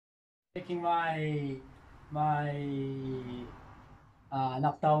Taking my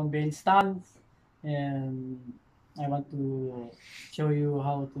knockdown bench stands, and I want to show you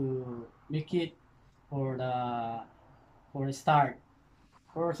how to make it for the start.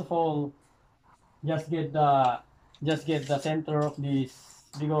 First of all, just get the center of this,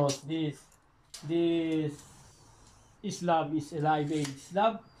 because this slab is a live edge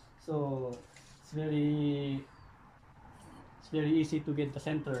slab, so it's very it's very easy to get the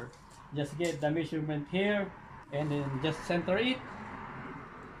center. Just get the measurement here, and then just center it,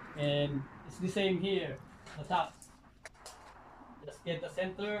 and it's the same here, the top. Just get the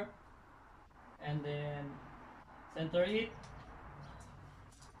center, and then center it,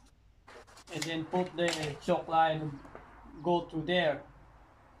 and then put the chalk line, go through there.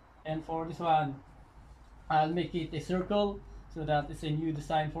 And for this one, I'll make it a circle, so that it's a new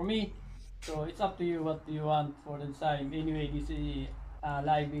design for me. So it's up to you what you want for the design. Anyway, this is a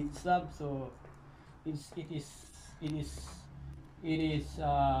live edge slab, so it's, it is it is it is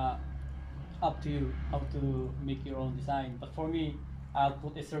up to you how to make your own design. But for me, I'll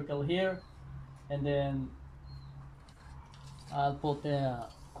put a circle here, and then I'll put a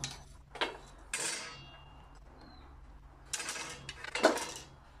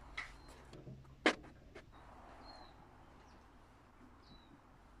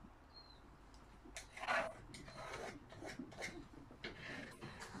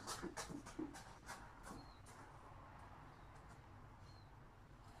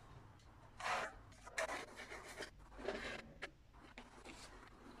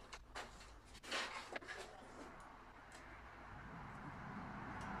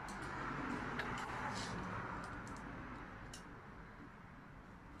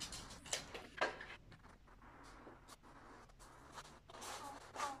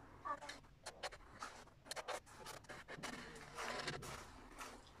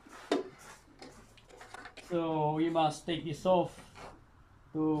so we must take this off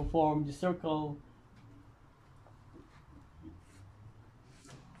to form the circle.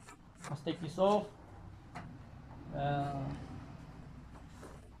 Must take this off. Uh,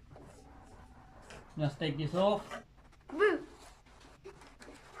 just take this off. Boo!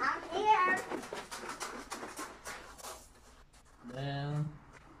 I'm here. Then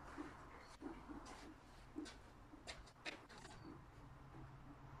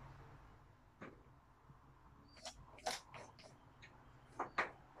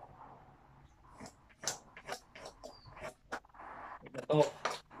take that off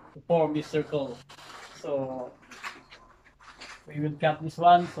to form this circle. So we will cut this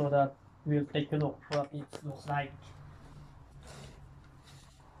one, so that we'll take a look what it looks like.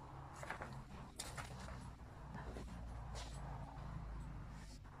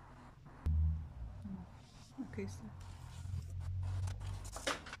 Okay, sir.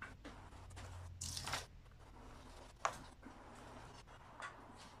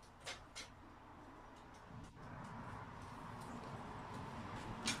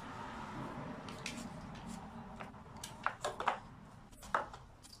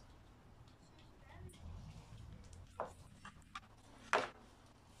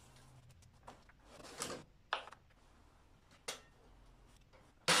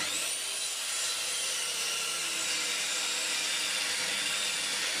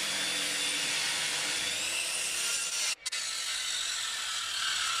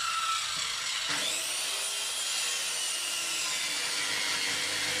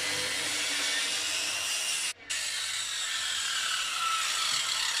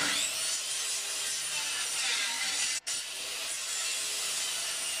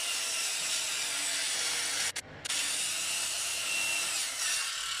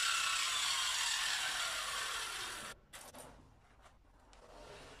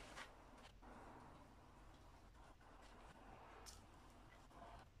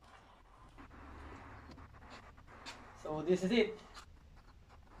 So this is it.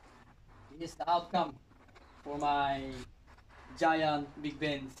 This is the outcome for my giant big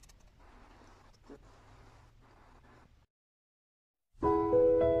bends.